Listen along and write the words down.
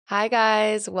Hi,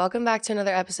 guys. Welcome back to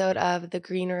another episode of The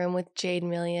Green Room with Jade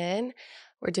Million.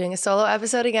 We're doing a solo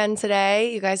episode again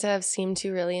today. You guys have seemed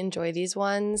to really enjoy these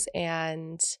ones,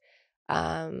 and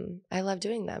I love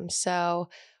doing them. So,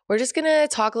 we're just going to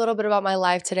talk a little bit about my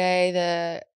life today,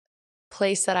 the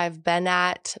place that I've been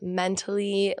at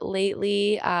mentally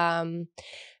lately.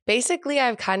 Basically,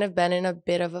 I've kind of been in a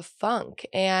bit of a funk,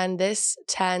 and this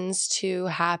tends to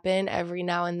happen every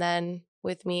now and then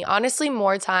with me. Honestly,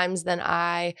 more times than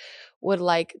I would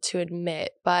like to admit,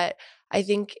 but I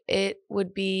think it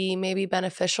would be maybe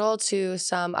beneficial to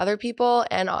some other people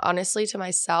and honestly to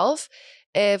myself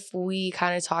if we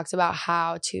kind of talked about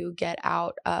how to get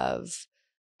out of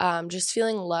just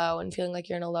feeling low and feeling like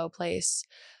you're in a low place.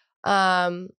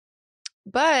 Um,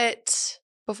 but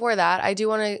before that, I do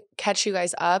want to catch you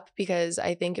guys up because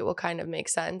I think it will kind of make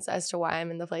sense as to why I'm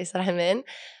in the place that I'm in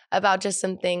about just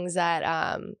some things that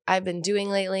I've been doing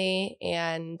lately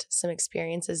and some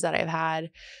experiences that I've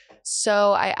had.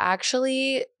 So I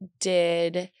actually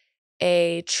did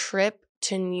a trip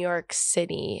to New York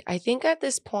City, I think at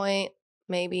this point,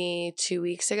 maybe 2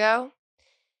 weeks ago.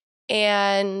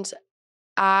 And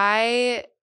I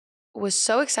was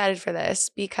so excited for this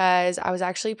because I was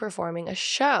actually performing a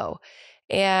show,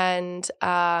 and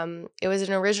it was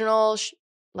an original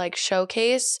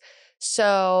showcase.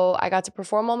 So I got to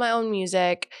perform all my own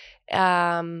music,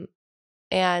 um,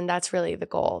 and that's really the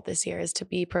goal this year is to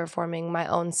be performing my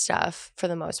own stuff for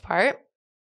the most part.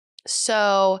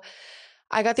 So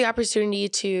I got the opportunity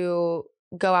to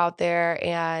go out there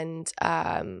and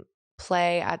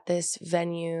play at this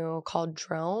venue called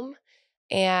Drome,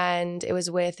 and it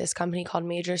was with this company called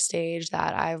Major Stage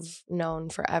that I've known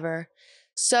forever.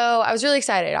 So I was really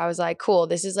excited. I was like, cool,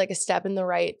 this is like a step in the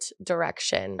right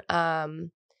direction.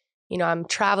 I'm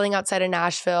traveling outside of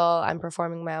Nashville. I'm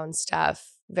performing my own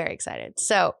stuff. Very excited.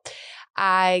 So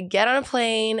I get on a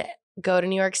plane, go to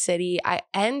New York City. I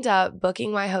end up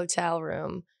booking my hotel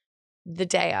room the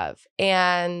day of.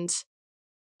 And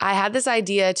I had this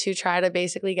idea to try to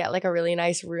basically get like a really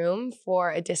nice room for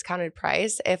a discounted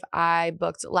price if I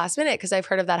booked last minute, because I've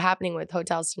heard of that happening with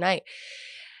hotels tonight.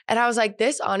 And I was like,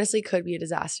 this honestly could be a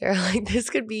disaster. Like, this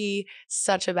could be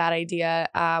such a bad idea.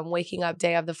 Waking up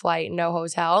day of the flight, no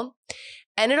hotel.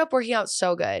 Ended up working out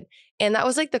so good. And that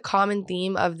was like the common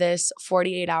theme of this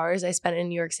 48 hours I spent in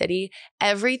New York City.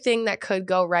 Everything that could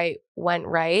go right went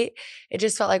right. It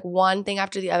just felt like one thing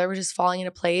after the other was just falling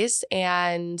into place.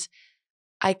 And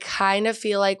I kind of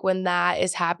feel like when that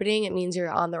is happening, it means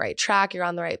you're on the right track, you're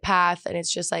on the right path, and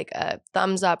it's just like a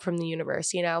thumbs up from the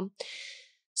universe, you know?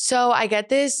 So I get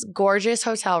this gorgeous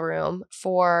hotel room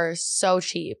for so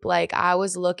cheap. Like, I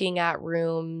was looking at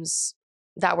rooms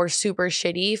that were super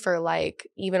shitty for like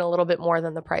even a little bit more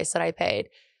than the price that I paid.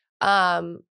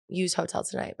 Use Hotel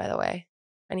Tonight, by the way.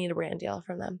 I need a brand deal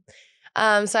from them.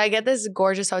 So I get this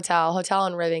gorgeous hotel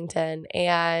in Rivington,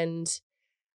 and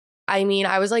I mean,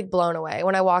 I was like blown away.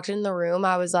 When I walked in the room,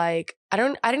 I was like, I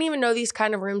didn't even know these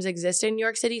kind of rooms exist in New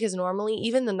York City, because normally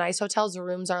even the nice hotels, the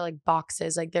rooms are like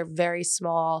boxes, like they're very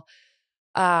small,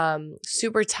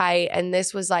 super tight. And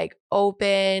this was like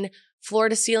open, floor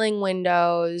to ceiling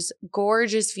windows,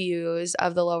 gorgeous views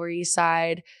of the Lower East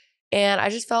Side. And I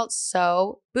just felt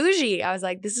so bougie. I was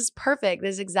like, this is perfect.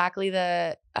 This is exactly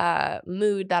the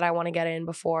mood that I want to get in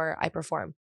before I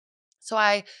perform. So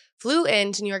I flew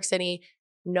into New York City,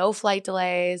 no flight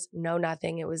delays, no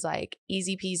nothing. It was like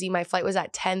easy peasy. My flight was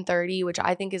at 10:30, which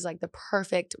I think is like the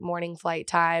perfect morning flight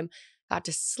time. Got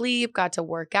to sleep, got to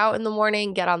work out in the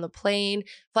morning, get on the plane.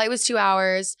 Flight was 2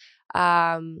 hours.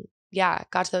 Got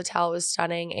to the hotel. It was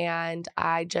stunning. And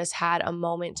I just had a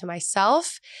moment to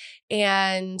myself.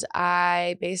 And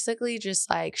I basically just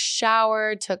like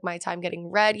showered, took my time getting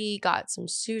ready, got some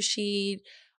sushi.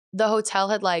 The hotel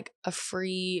had like a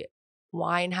free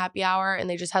wine happy hour, and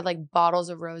they just had like bottles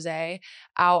of rosé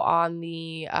out on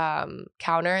the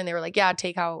counter, and they were like, yeah,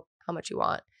 take how much you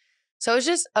want. So it was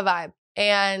just a vibe.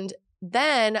 And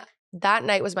then that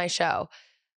night was my show,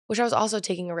 which I was also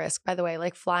taking a risk, by the way,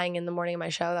 like flying in the morning of my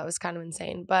show. That was kind of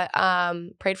insane, but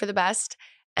prayed for the best.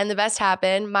 And the best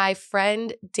happened. My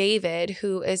friend David,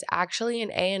 who is actually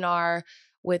an A&R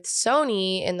with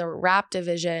Sony in the rap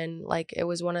division, like it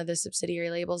was one of the subsidiary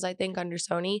labels, I think, under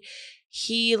Sony.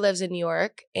 He lives in New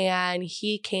York, and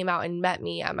he came out and met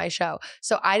me at my show.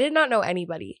 So I did not know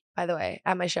anybody, by the way,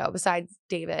 at my show besides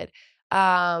David.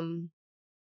 And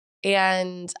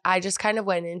I just kind of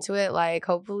went into it like,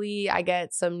 hopefully I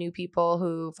get some new people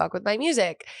who fuck with my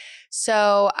music.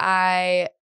 So I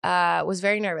was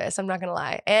very nervous, I'm not gonna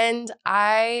lie. And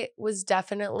I was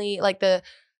definitely like the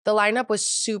lineup was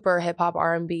super hip hop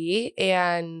R&B,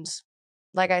 and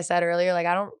like I said earlier, like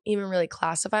I don't even really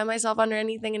classify myself under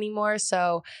anything anymore.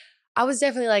 So I was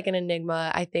definitely like an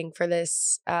enigma, I think, for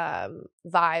this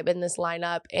vibe and this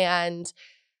lineup. And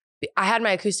I had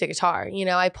my acoustic guitar, you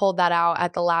know, I pulled that out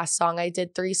at the last song. I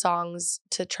did 3 songs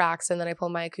to tracks and then I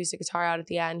pulled my acoustic guitar out at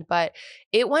the end, but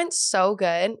it went so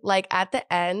good. Like at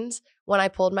the end, when I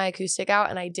pulled my acoustic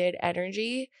out and I did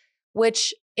Energy,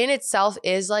 which in itself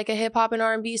is like a hip hop and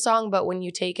R&B song, but when you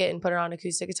take it and put it on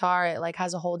acoustic guitar, it like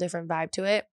has a whole different vibe to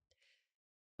it.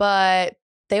 But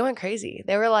they went crazy.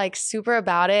 They were like super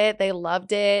about it. They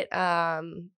loved it.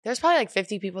 There's probably like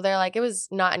 50 people there. Like it was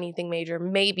not anything major,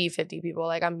 maybe 50 people.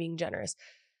 Like I'm being generous.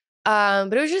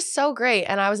 But it was just so great.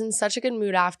 And I was in such a good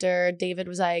mood after. David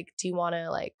was like, do you want to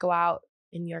like go out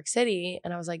in New York City?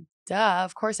 And I was like, duh,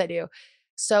 of course I do.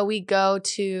 So we go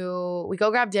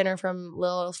grab dinner from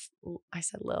Little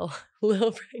Frankie's,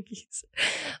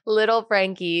 Little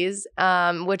Frankie's,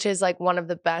 which is like one of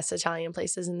the best Italian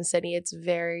places in the city. It's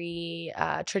very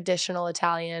traditional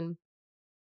Italian,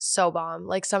 so bomb.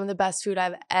 Like some of the best food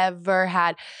I've ever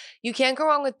had. You can't go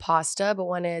wrong with pasta, but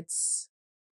when it's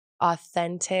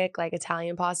authentic like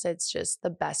Italian pasta, it's just the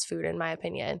best food in my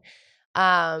opinion.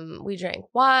 We drank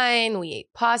wine, we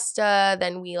ate pasta,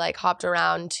 then we like hopped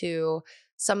around to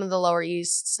some of the Lower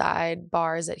East Side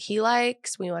bars that he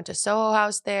likes. We went to Soho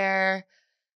House there.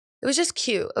 It was just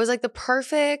cute. It was like the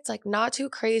perfect, like not too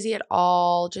crazy at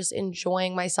all, just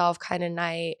enjoying myself kind of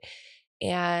night.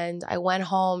 And I went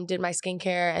home, did my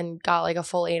skincare, and got like a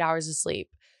full 8 hours of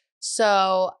sleep.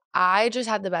 So I just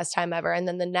had the best time ever. And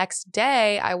then the next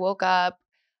day I woke up,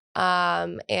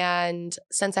 and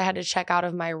since I had to check out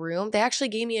of my room, they actually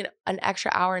gave me an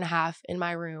extra hour and a half in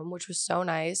my room, which was so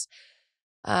nice,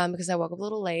 because I woke up a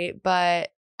little late.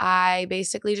 But I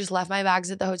basically just left my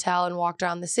bags at the hotel and walked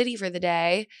around the city for the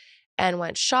day and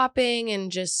went shopping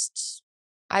and just,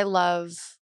 I love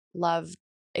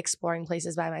exploring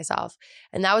places by myself.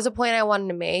 And that was a point I wanted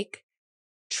to make.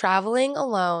 Traveling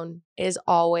alone is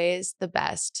always the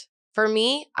best. For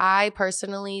me, I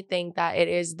personally think that it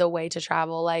is the way to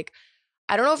travel. Like,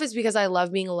 I don't know if it's because I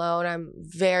love being alone. I'm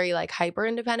very like hyper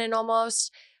independent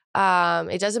almost.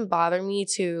 It doesn't bother me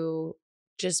to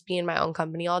just be in my own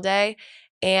company all day.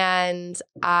 And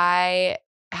I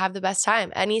have the best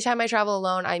time. Anytime I travel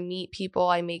alone, I meet people,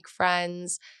 I make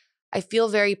friends. I feel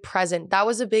very present. That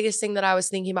was the biggest thing that I was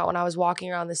thinking about when I was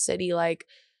walking around the city. Like,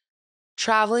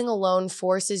 traveling alone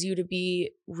forces you to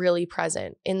be really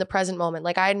present in the present moment.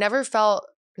 Like I had never felt,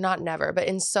 not never, but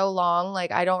in so long,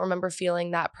 like I don't remember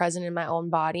feeling that present in my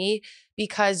own body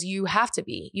because you have to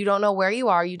be. You don't know where you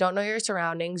are. You don't know your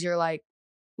surroundings. You're like,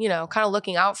 you know, kind of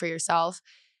looking out for yourself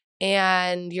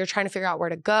and you're trying to figure out where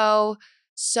to go.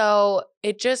 So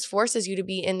it just forces you to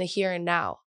be in the here and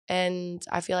now. And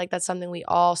I feel like that's something we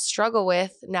all struggle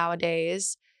with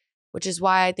nowadays, which is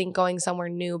why I think going somewhere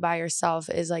new by yourself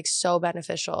is like so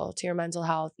beneficial to your mental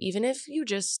health. Even if you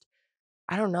just,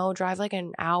 I don't know, drive like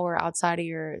an hour outside of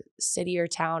your city or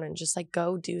town and just like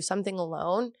go do something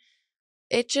alone.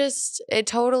 It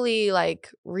totally like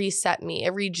reset me.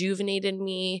 It rejuvenated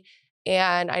me.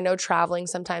 And I know traveling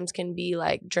sometimes can be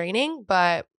like draining,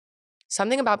 but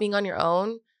something about being on your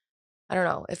own, I don't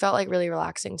know, it felt like really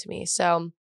relaxing to me.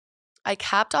 So I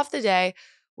capped off the day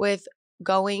with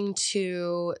going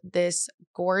to this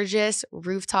gorgeous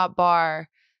rooftop bar.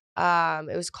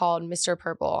 It was called Mr.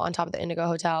 Purple on top of the Indigo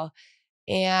Hotel.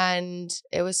 And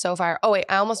it was so fire. Oh, wait,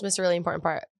 I almost missed a really important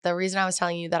part. The reason I was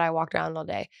telling you that I walked around all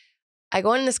day. I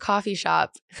go in this coffee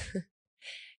shop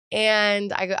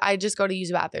and I just go to use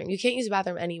a bathroom. You can't use a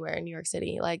bathroom anywhere in New York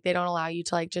City. Like they don't allow you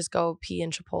to like just go pee in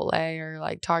Chipotle or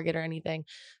like Target or anything.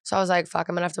 So I was like, fuck,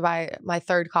 I'm gonna have to buy my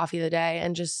 3rd coffee of the day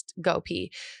and just go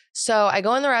pee. So I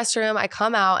go in the restroom, I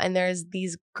come out and there's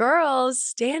these girls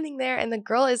standing there and the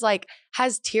girl is like,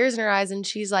 has tears in her eyes and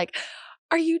she's like,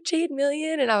 are you Jade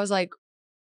Million? And I was like,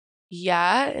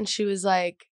 yeah. And she was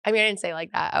like, I mean, I didn't say it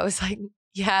like that. I was like,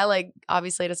 yeah, like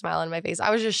obviously had a smile on my face.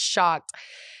 I was just shocked.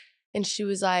 And she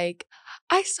was like,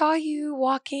 I saw you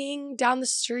walking down the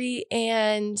street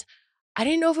and I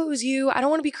didn't know if it was you. I don't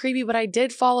want to be creepy, but I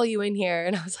did follow you in here.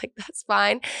 And I was like, that's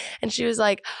fine. And she was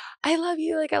like, I love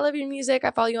you. Like, I love your music.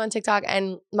 I follow you on TikTok.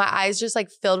 And my eyes just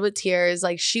like filled with tears.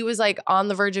 Like she was like on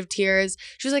the verge of tears.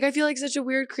 She was like, I feel like such a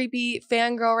weird, creepy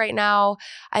fangirl right now.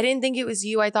 I didn't think it was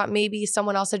you. I thought maybe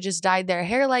someone else had just dyed their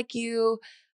hair like you,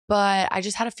 but I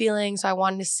just had a feeling. So I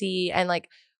wanted to see. And like,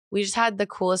 we just had the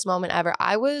coolest moment ever.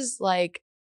 I was like,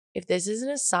 if this isn't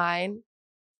a sign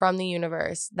from the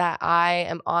universe that I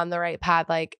am on the right path,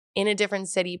 like in a different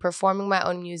city, performing my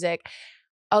own music,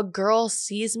 a girl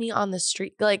sees me on the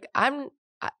street. Like I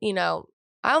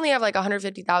only have like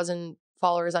 150,000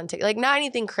 followers on TikTok, like not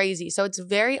anything crazy. So it's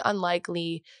very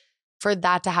unlikely for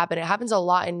that to happen. It happens a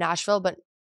lot in Nashville, but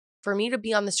for me to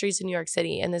be on the streets in New York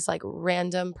City and this like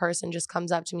random person just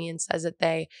comes up to me and says that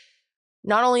they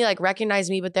not only like recognize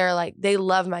me, but they're like, they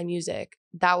love my music.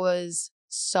 That was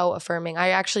so affirming. I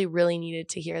actually really needed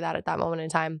to hear that at that moment in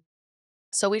time.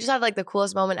 So we just had like the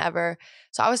coolest moment ever.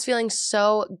 So I was feeling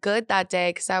so good that day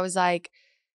because I was like,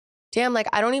 damn, like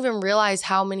I don't even realize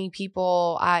how many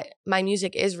people my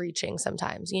music is reaching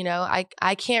sometimes, you know?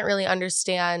 I can't really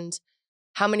understand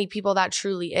how many people that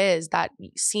truly is that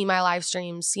see my live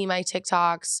streams, see my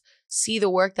TikToks, see the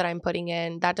work that I'm putting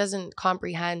in. That doesn't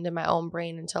comprehend in my own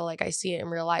brain until like I see it in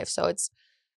real life. So it's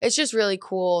just really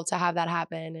cool to have that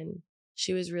happen. And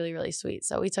she was really, really sweet.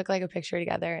 So we took like a picture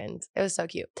together and it was so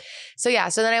cute. So yeah,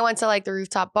 so then I went to like the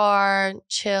rooftop bar,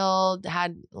 chilled,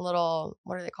 had a little,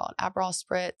 what are they called? Aperol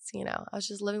spritz, you know. I was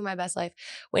just living my best life,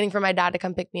 waiting for my dad to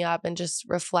come pick me up and just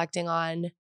reflecting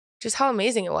on just how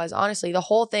amazing it was. Honestly, the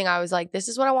whole thing, I was like, this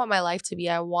is what I want my life to be.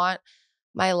 I want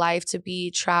my life to be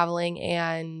traveling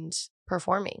and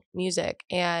performing music.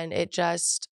 And it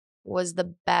just was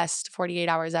the best 48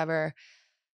 hours ever.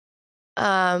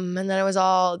 And then it was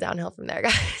all downhill from there,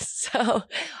 guys. So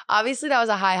obviously that was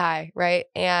a high, right?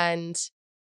 And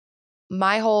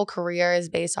my whole career is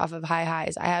based off of high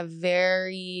highs. I have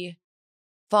very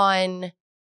fun,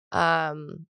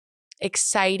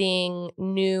 exciting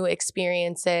new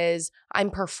experiences.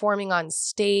 I'm performing on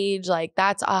stage. Like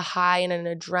that's a high and an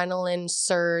adrenaline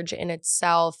surge in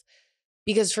itself.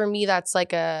 Because for me, that's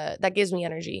like that gives me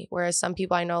energy. Whereas some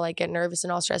people I know like get nervous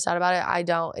and all stressed out about it. I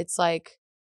don't. It's like,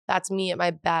 that's me at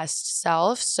my best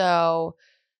self. So,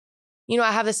 you know,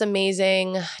 I have this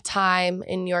amazing time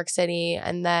in New York City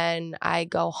and then I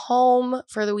go home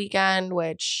for the weekend,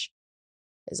 which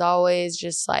is always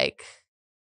just like,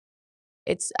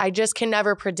 I just can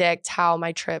never predict how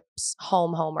my trips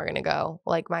home are going to go.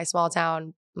 Like my small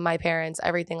town, my parents,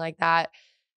 everything like that.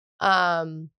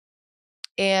 And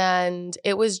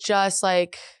it was just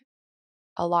like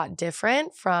a lot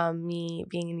different from me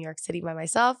being in New York City by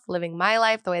myself, living my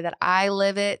life the way that I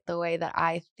live it, the way that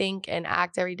I think and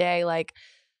act every day. Like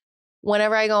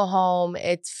whenever I go home,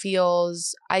 I feel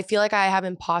like I have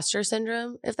imposter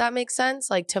syndrome, if that makes sense,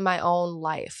 like to my own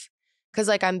life. Cause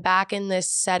like I'm back in this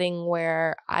setting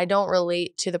where I don't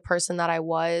relate to the person that I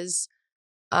was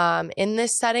in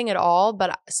this setting at all.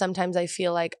 But sometimes I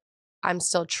feel like I'm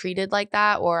still treated like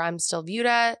that, or I'm still viewed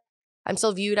as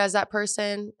that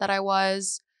person that I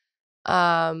was.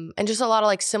 And just a lot of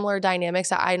like similar dynamics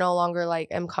that I no longer like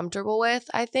am comfortable with,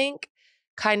 I think,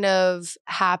 kind of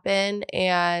happen.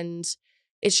 And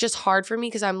it's just hard for me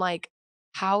because I'm like,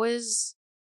 how is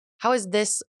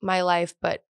this my life,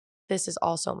 but this is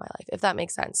also my life, if that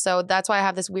makes sense. So that's why I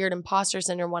have this weird imposter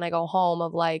syndrome when I go home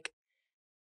of like,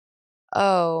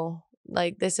 oh,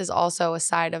 like this is also a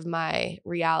side of my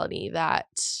reality that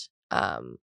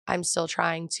I'm still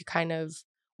trying to kind of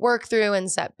work through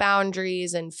and set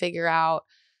boundaries and figure out.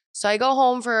 So I go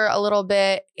home for a little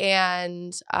bit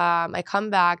and I come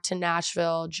back to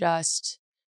Nashville just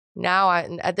now.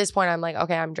 At this point, I'm like,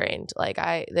 okay, I'm drained. Like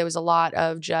there was a lot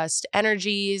of just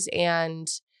energies and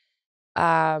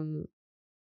I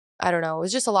don't know. It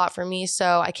was just a lot for me.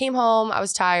 So I came home. I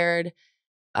was tired.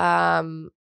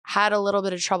 Had a little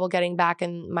bit of trouble getting back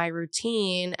in my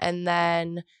routine. And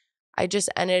then I just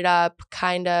ended up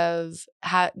kind of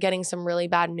getting some really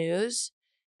bad news.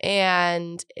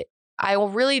 And I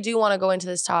really do want to go into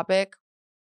this topic,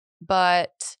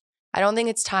 but I don't think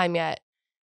it's time yet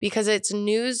because it's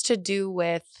news to do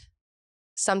with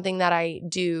something that I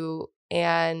do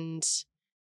and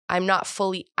I'm not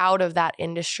fully out of that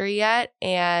industry yet.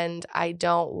 And I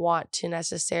don't want to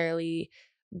necessarily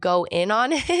go in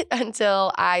on it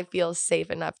until I feel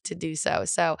safe enough to do so.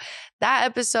 So that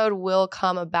episode will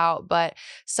come about, but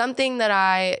something that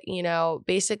I,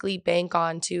 basically bank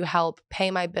on to help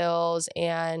pay my bills,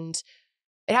 and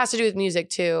it has to do with music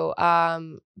too.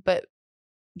 But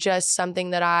just something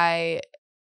that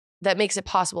makes it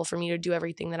possible for me to do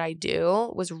everything that I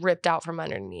do was ripped out from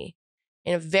under me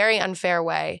in a very unfair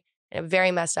way, in a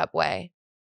very messed up way.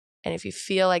 And if you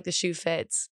feel like the shoe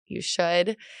fits, you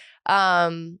should.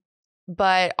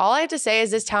 But all I have to say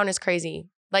is this town is crazy.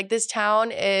 Like this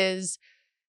town is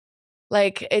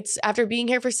like, it's after being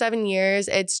here for 7 years,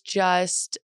 it's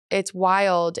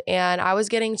wild. And I was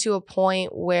getting to a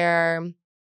point where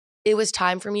it was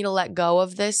time for me to let go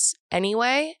of this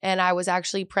anyway. And I was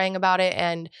actually praying about it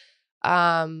and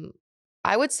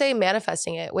I would say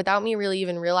manifesting it without me really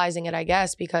even realizing it, I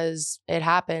guess, because it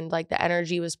happened. Like the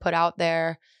energy was put out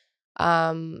there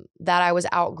that I was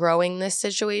outgrowing this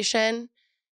situation.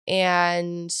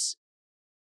 And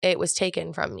it was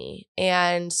taken from me.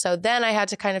 And so then I had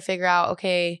to kind of figure out,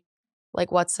 okay,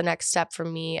 like what's the next step for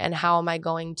me and how am I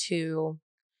going to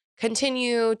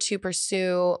continue to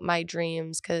pursue my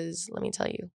dreams? Because let me tell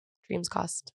you, dreams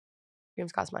cost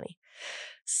money.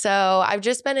 So I've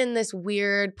just been in this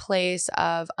weird place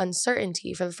of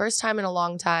uncertainty for the first time in a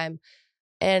long time.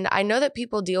 And I know that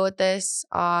people deal with this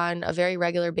on a very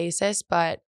regular basis,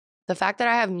 but the fact that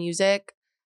I have music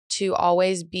to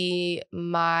always be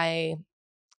my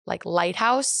like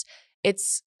lighthouse,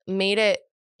 it's made it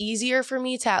easier for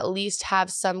me to at least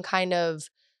have some kind of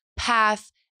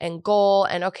path and goal.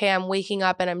 And okay, I'm waking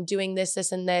up and I'm doing this,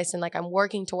 and this, and like I'm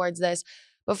working towards this.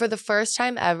 But for the first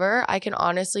time ever, I can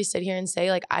honestly sit here and say,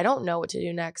 like, I don't know what to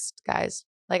do next, guys.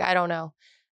 Like, I don't know.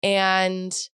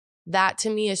 And that to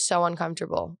me is so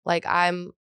uncomfortable. Like,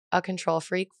 I'm a control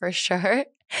freak for sure.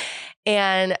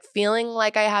 And feeling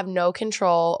like I have no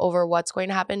control over what's going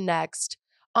to happen next.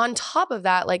 On top of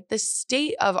that, like the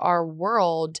state of our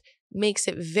world makes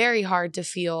it very hard to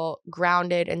feel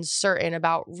grounded and certain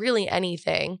about really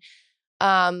anything.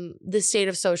 The state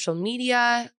of social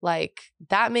media, like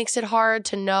that makes it hard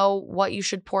to know what you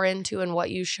should pour into and what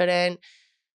you shouldn't.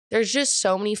 There's just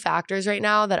so many factors right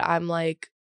now that I'm like,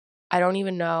 I don't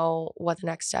even know what the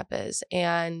next step is.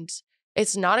 And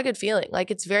it's not a good feeling.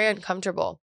 Like it's very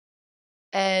uncomfortable.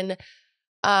 And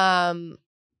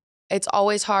it's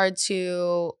always hard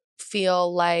to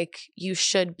feel like you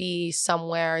should be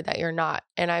somewhere that you're not.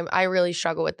 And I really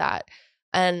struggle with that.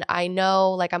 And I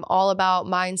know like I'm all about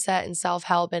mindset and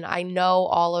self-help. And I know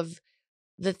all of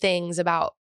the things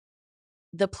about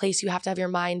the place you have to have your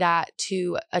mind at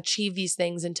to achieve these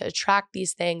things and to attract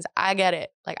these things. I get it.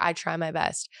 Like I try my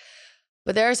best.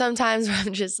 But there are some times where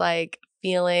I'm just like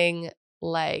feeling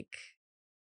like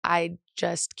I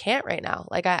just can't right now.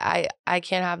 Like I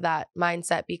can't have that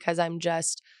mindset because I'm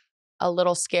just a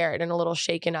little scared and a little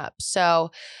shaken up.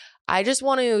 So I just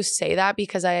want to say that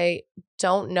because I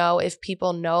don't know if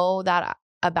people know that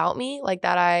about me, like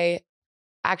that I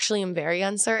actually am very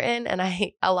uncertain and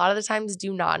I a lot of the times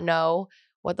do not know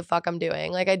what the fuck I'm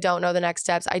doing. Like I don't know the next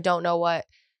steps. I don't know what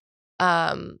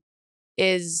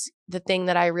is the thing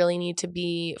that I really need to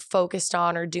be focused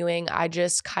on or doing. I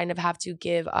just kind of have to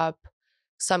give up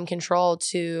some control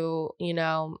to, you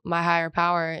know, my higher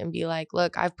power and be like,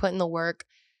 look, I've put in the work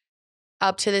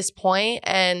up to this point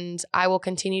and I will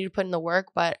continue to put in the work,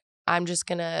 but I'm just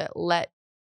going to let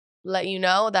you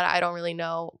know that I don't really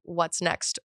know what's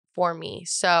next for me.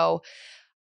 So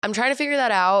I'm trying to figure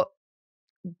that out,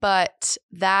 but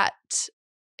that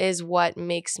is what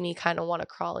makes me kind of want to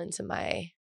crawl into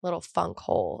my little funk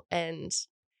hole and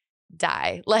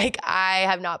die. Like I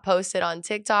have not posted on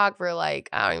TikTok for like,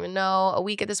 I don't even know, a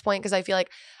week at this point because I feel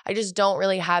like I just don't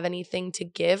really have anything to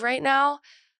give right now.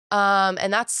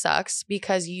 And that sucks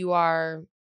because you are,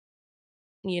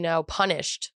 you know,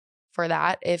 punished for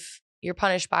that. If you're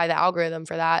punished by the algorithm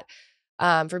for that,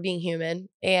 for being human.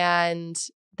 And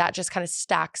that just kind of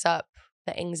stacks up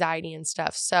the anxiety and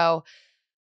stuff. So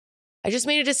I just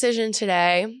made a decision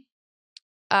today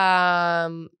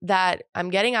that I'm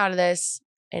getting out of this,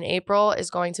 and April is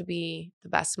going to be the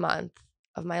best month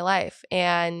of my life.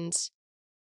 And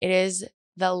it is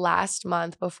the last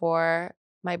month before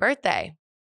my birthday.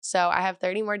 So I have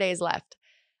 30 more days left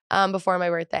before my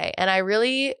birthday. And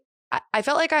I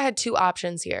felt like I had two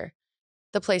options here,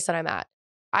 the place that I'm at.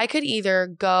 I could either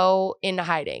go into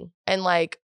hiding and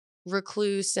like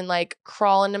recluse and like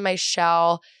crawl into my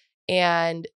shell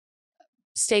and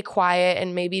stay quiet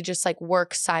and maybe just like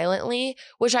work silently,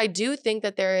 which I do think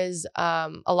that there is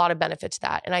a lot of benefit to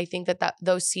that. And I think that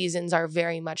those seasons are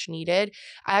very much needed.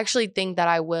 I actually think that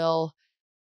I will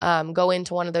go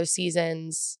into one of those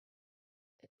seasons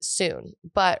soon.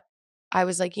 But I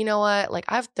was like, you know what? Like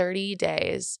I have 30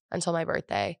 days until my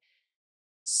birthday.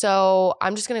 So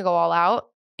I'm just going to go all out.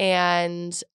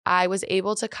 And I was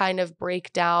able to kind of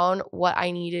break down what I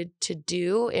needed to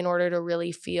do in order to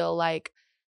really feel like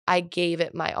I gave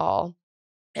it my all.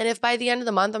 And if by the end of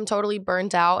the month I'm totally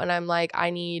burnt out and I'm like, I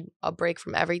need a break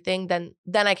from everything, then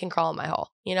I can crawl in my hole.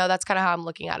 You know, that's kind of how I'm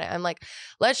looking at it. I'm like,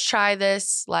 let's try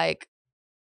this like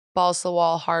balls to the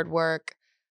wall, hard work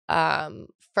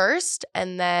first.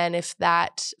 And then if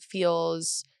that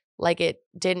feels like it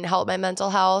didn't help my mental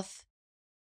health,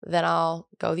 then I'll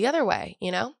go the other way,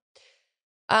 you know?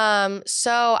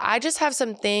 So I just have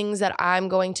some things that I'm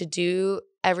going to do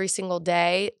every single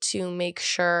day to make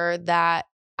sure that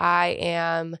I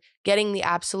am getting the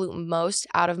absolute most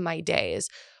out of my days.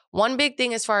 One big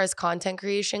thing as far as content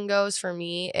creation goes for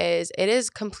me is it is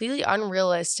completely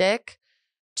unrealistic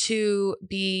to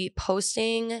be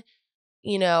posting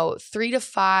 3 to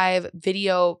 5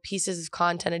 video pieces of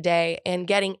content a day and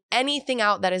getting anything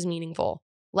out that is meaningful.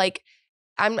 Like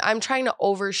I'm trying to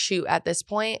overshoot at this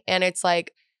point, and it's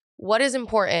like, what is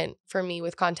important for me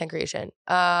with content creation?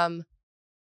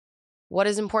 What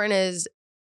is important is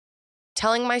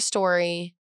telling my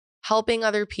story, helping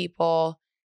other people,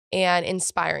 and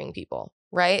inspiring people,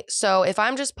 right? So if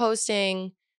I'm just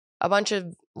posting a bunch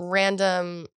of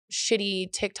random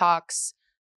shitty TikToks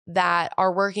that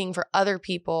are working for other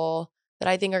people that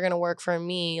I think are going to work for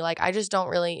me, like I just don't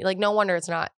really, like, no wonder it's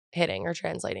not hitting or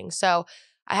translating. So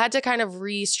I had to kind of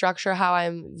restructure how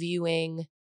I'm viewing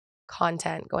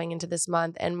content going into this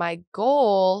month. And my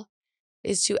goal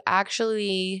is to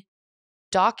actually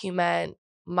document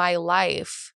my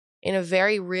life in a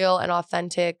very real and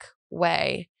authentic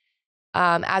way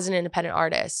as an independent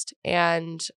artist.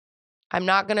 And I'm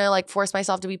not going to like force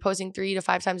myself to be posting 3 to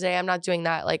 5 times a day. I'm not doing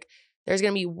that. Like there's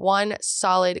going to be one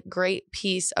solid, great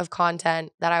piece of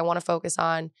content that I want to focus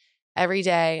on every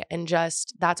day. And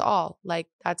just, that's all. Like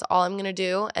that's all I'm going to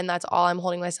do. And that's all I'm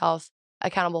holding myself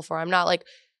accountable for. I'm not like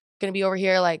going to be over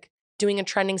here like doing a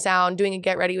trending sound, doing a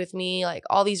get ready with me, like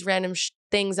all these random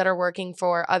things that are working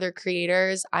for other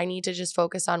creators. I need to just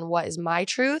focus on what is my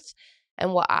truth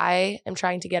and what I am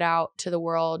trying to get out to the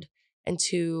world and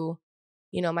to,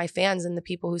 my fans and the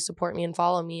people who support me and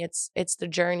follow me. It's the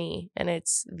journey and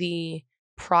it's the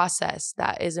process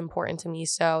that is important to me.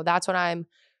 So that's what I'm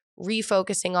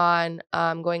refocusing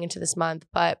on going into this month.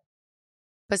 But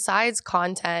besides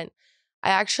content, I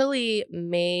actually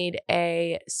made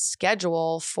a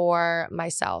schedule for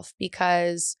myself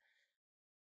because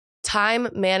time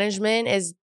management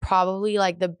is probably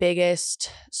like the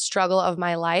biggest struggle of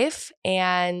my life.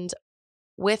 And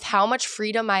with how much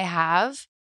freedom I have,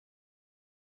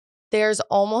 there's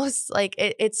almost like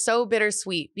it's so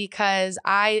bittersweet because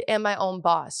I am my own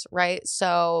boss, right?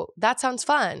 So that sounds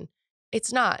fun.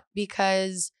 It's not,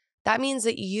 because that means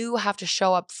that you have to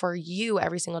show up for you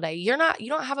every single day. You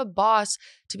don't have a boss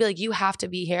to be like, you have to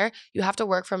be here. You have to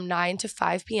work from 9 to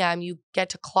 5 p.m. You get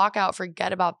to clock out,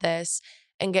 forget about this,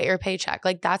 and get your paycheck.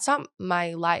 Like that's not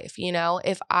my life,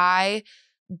 If I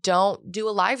don't do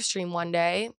a live stream one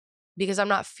day because I'm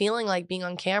not feeling like being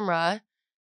on camera,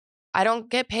 I don't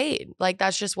get paid. Like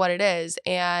that's just what it is.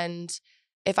 And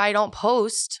if I don't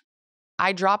post,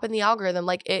 I drop in the algorithm.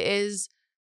 Like it's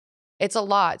a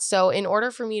lot. So in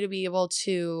order for me to be able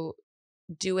to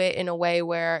do it in a way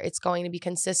where it's going to be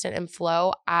consistent and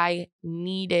flow, I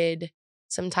needed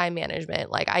some time management.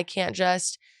 Like I can't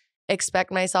just expect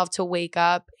myself to wake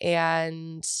up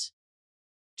and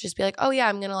just be like, oh yeah,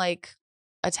 I'm going to like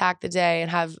attack the day and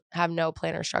have no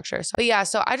plan or structure. So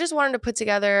I just wanted to put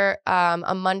together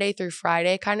a Monday through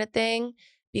Friday kind of thing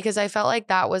because I felt like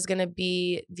that was going to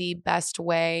be the best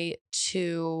way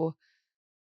to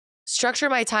structure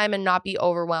my time and not be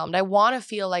overwhelmed. I want to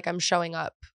feel like I'm showing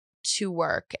up to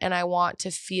work and I want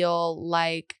to feel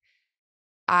like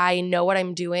I know what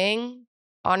I'm doing,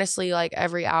 honestly, like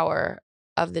every hour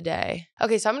of the day.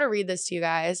 Okay, so I'm going to read this to you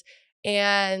guys.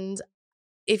 And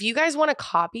if you guys want to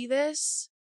copy this,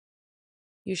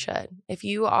 you should. If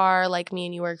you are like me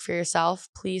and you work for yourself,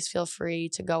 please feel free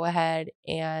to go ahead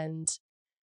and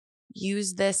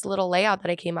use this little layout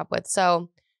that I came up with. So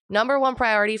number one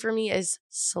priority for me is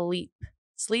sleep.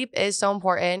 Sleep is so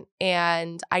important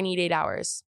and I need 8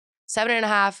 hours,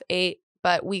 7.5, 8,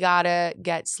 but we gotta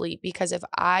get sleep because if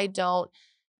I don't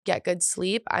get good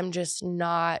sleep, I'm just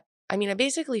not, I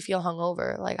basically feel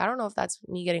hungover. Like, I don't know if that's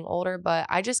me getting older, but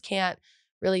I just can't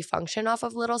really function off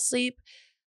of little sleep.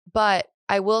 But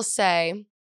I will say,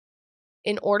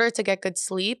 in order to get good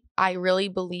sleep, I really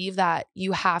believe that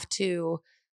you have to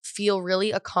feel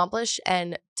really accomplished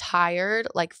and tired,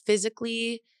 like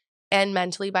physically and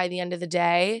mentally by the end of the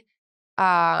day,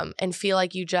 and feel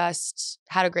like you just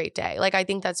had a great day. Like, I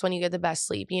think that's when you get the best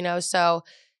sleep, So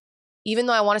even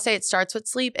though I want to say it starts with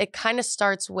sleep, it kind of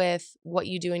starts with what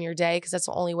you do in your day because that's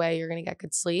the only way you're going to get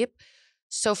good sleep.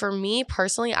 So for me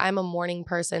personally, I'm a morning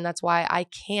person. That's why I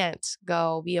can't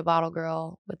go be a bottle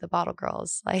girl with the bottle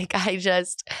girls. Like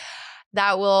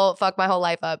that will fuck my whole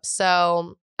life up.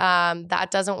 So that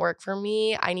doesn't work for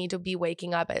me. I need to be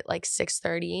waking up at like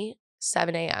 6:30,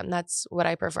 7 a.m. That's what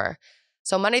I prefer.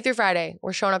 So Monday through Friday,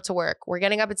 we're showing up to work. We're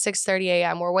getting up at 6:30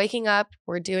 a.m. We're waking up.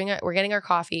 We're doing it. We're getting our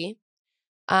coffee.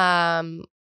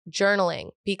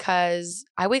 Journaling, because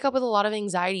I wake up with a lot of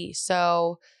anxiety.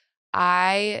 So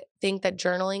I think that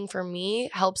journaling for me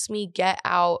helps me get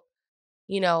out,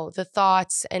 the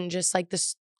thoughts and just like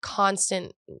this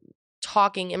constant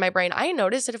talking in my brain. I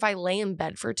notice that if I lay in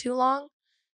bed for too long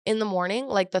in the morning,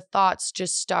 like the thoughts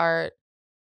just start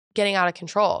getting out of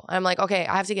control. I'm like, okay,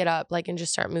 I have to get up like and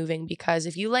just start moving, because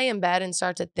if you lay in bed and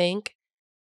start to think,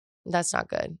 that's not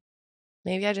good.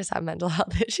 Maybe I just have mental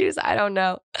health issues. I don't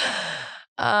know.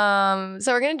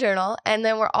 So we're going to journal, and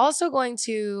then we're also going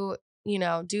to,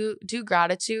 do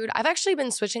gratitude. I've actually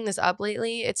been switching this up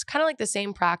lately. It's kind of like the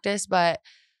same practice, but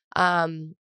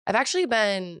I've actually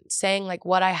been saying like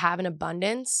what I have in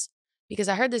abundance, because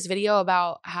I heard this video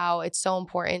about how it's so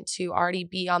important to already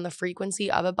be on the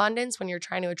frequency of abundance when you're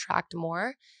trying to attract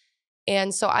more.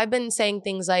 And so I've been saying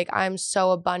things like, I'm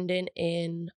so abundant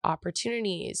in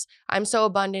opportunities. I'm so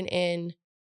abundant in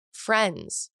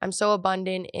friends. I'm so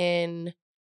abundant in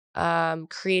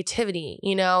creativity,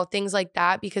 things like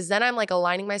that. Because then I'm like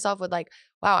aligning myself with like,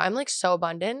 wow, I'm like so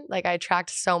abundant. Like I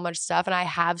attract so much stuff and I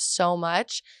have so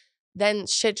much. Then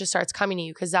shit just starts coming to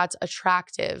you, because that's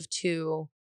attractive to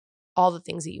all the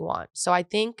things that you want. So I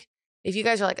think if you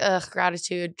guys are like, ugh,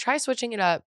 gratitude, try switching it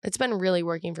up. It's been really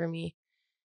working for me.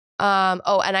 And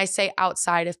I say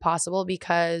outside if possible,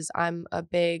 because I'm a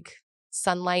big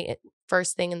sunlight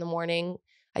first thing in the morning.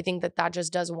 I think that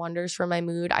just does wonders for my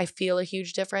mood. I feel a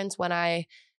huge difference when I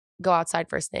go outside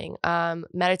first thing.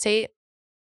 Meditation.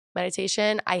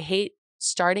 I hate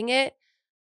starting it,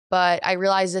 but I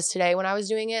realized this today when I was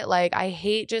doing it. Like, I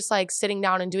hate just like sitting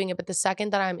down and doing it. But the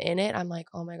second that I'm in it, I'm like,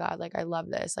 oh my God, like I love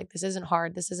this. Like, this isn't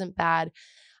hard. This isn't bad.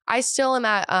 I still am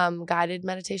at guided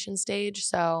meditation stage.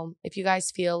 So if you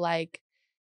guys feel like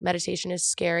meditation is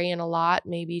scary and a lot,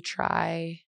 maybe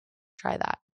try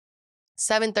that.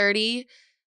 7:30,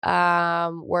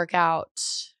 workout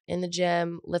in the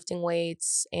gym, lifting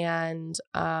weights, and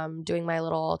doing my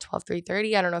little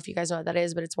 12-3-30. I don't know if you guys know what that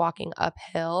is, but it's walking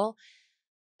uphill.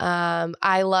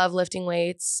 I love lifting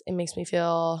weights. It makes me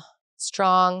feel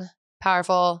strong,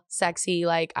 powerful, sexy.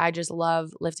 Like, I just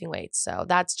love lifting weights. So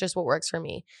that's just what works for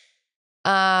me.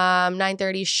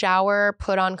 9:30, shower,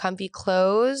 put on comfy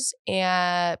clothes,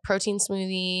 and protein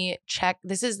smoothie. Check.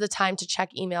 This is the time to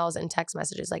check emails and text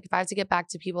messages. Like, if I have to get back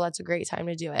to people, that's a great time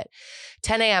to do it.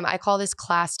 10 a.m., I call this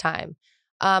class time.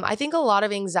 I think a lot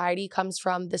of anxiety comes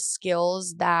from the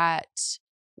skills that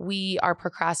we are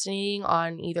procrastinating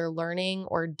on either learning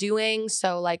or doing.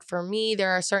 So like for me,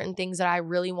 there are certain things that I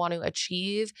really want to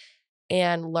achieve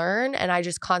and learn, and I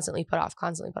just constantly put off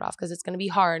because it's going to be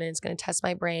hard and it's going to test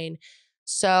my brain.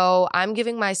 So I'm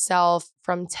giving myself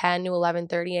from 10 to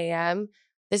 11:30 a.m.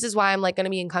 This is why I'm like going to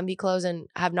be in comfy clothes and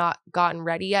have not gotten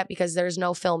ready yet, because there's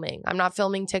no filming. I'm not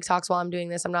filming TikToks while I'm doing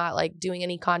this. I'm not like doing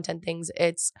any content things.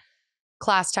 It's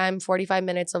class time, 45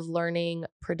 minutes of learning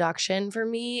production for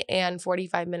me and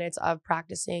 45 minutes of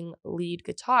practicing lead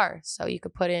guitar. So you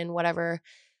could put in whatever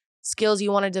skills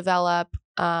you want to develop.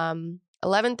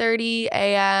 11:30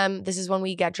 a.m. This is when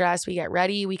we get dressed, we get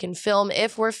ready. We can film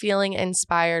if we're feeling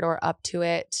inspired or up to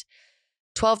it.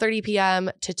 12:30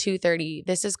 p.m. to 2:30.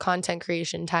 This is content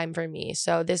creation time for me.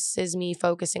 So this is me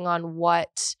focusing on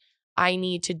what I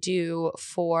need to do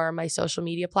for my social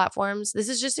media platforms. This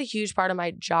is just a huge part of my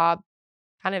job.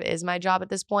 Kind of is my job at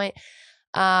this point.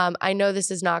 I know this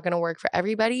is not going to work for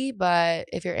everybody, but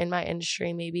if you're in my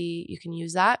industry, maybe you can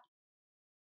use that.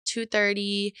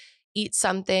 2:30, eat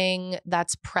something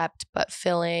that's prepped but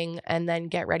filling, and then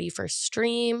get ready for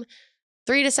stream.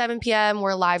 3 to 7 p.m.,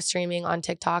 we're live streaming on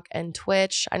TikTok and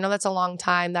Twitch. I know that's a long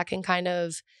time. That can kind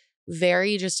of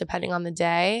vary just depending on the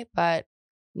day, but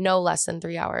no less than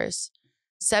 3 hours.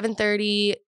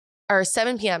 7:30 or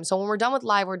 7 p.m. So when we're done with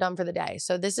live, we're done for the day.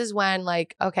 So this is when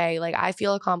like, okay, like I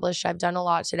feel accomplished. I've done a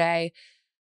lot today.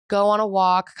 Go on a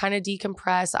walk, kind of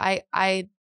decompress. I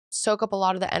soak up a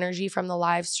lot of the energy from the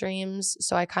live streams.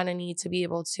 So I kind of need to be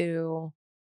able to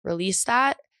release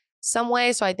that some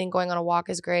way. So I think going on a walk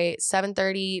is great.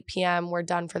 7:30 p.m., we're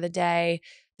done for the day.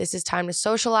 This is time to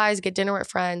socialize, get dinner with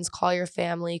friends, call your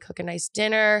family, cook a nice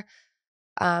dinner,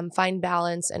 find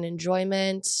balance and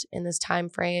enjoyment in this time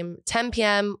frame. 10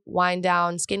 p.m., wind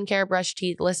down, skincare, brush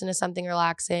teeth, listen to something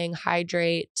relaxing,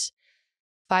 hydrate,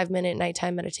 5-minute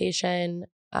nighttime meditation.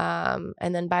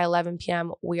 And then by 11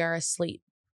 p.m., we are asleep.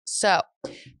 So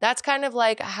that's kind of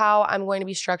like how I'm going to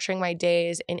be structuring my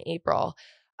days in April.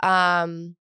 I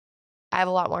have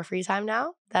a lot more free time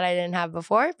now that I didn't have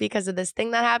before because of this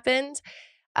thing that happened.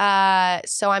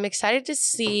 So I'm excited to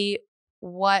see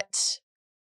what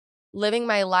living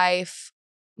my life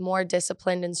more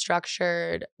disciplined and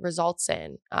structured results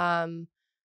in.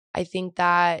 I think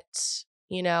that,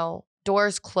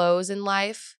 doors close in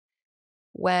life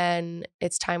when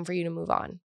it's time for you to move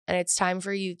on. And it's time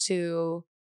for you to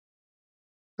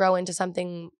grow into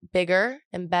something bigger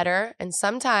and better. And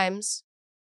sometimes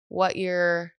what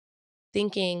you're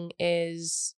thinking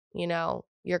is,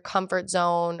 your comfort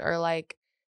zone or like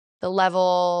the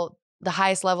level the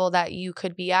highest level that you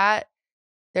could be at,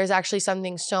 there's actually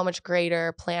something so much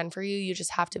greater planned for you. You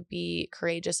just have to be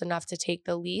courageous enough to take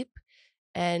the leap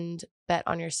and bet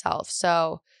on yourself.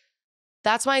 So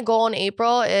that's my goal in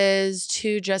April, is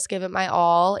to just give it my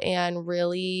all and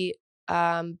really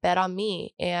bet on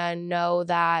me and know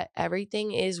that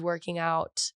everything is working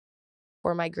out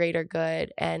for my greater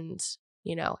good. And,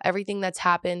 you know, everything that's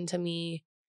happened to me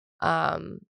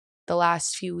the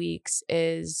last few weeks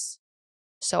is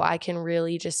so I can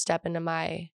really just step into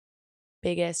my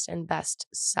biggest and best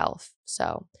self.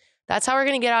 So that's how we're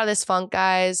going to get out of this funk,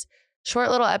 guys.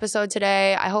 Short little episode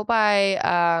today. I hope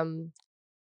I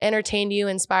entertained you,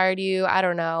 inspired you. I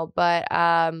don't know, but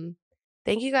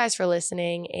thank you guys for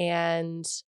listening, and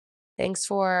thanks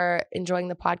for enjoying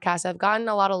the podcast. I've gotten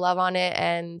a lot of love on it,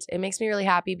 and it makes me really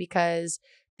happy because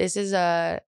this is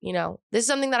this is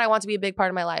something that I want to be a big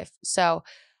part of my life. So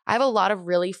I have a lot of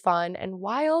really fun and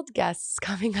wild guests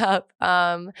coming up.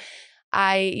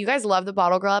 You guys love the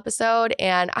Bottle Girl episode,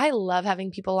 and I love having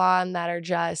people on that are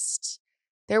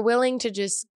they're willing to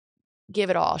just give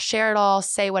it all, share it all,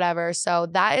 say whatever. So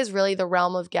that is really the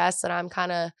realm of guests that I'm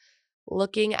kind of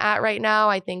looking at right now.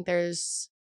 I think there's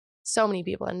so many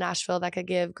people in Nashville that could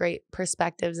give great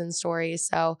perspectives and stories.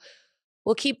 So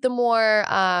we'll keep the more,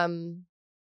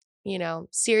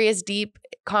 serious, deep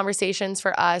conversations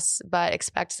for us, but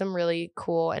expect some really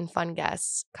cool and fun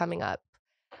guests coming up.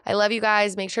 I love you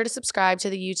guys. Make sure to subscribe to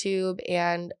the YouTube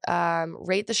and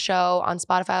rate the show on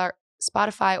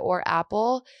Spotify or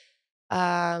Apple.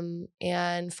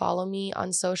 And follow me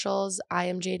on socials. I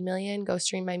am Jade Million. Go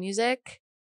stream my music.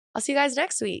 I'll see you guys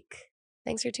next week.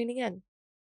 Thanks for tuning in.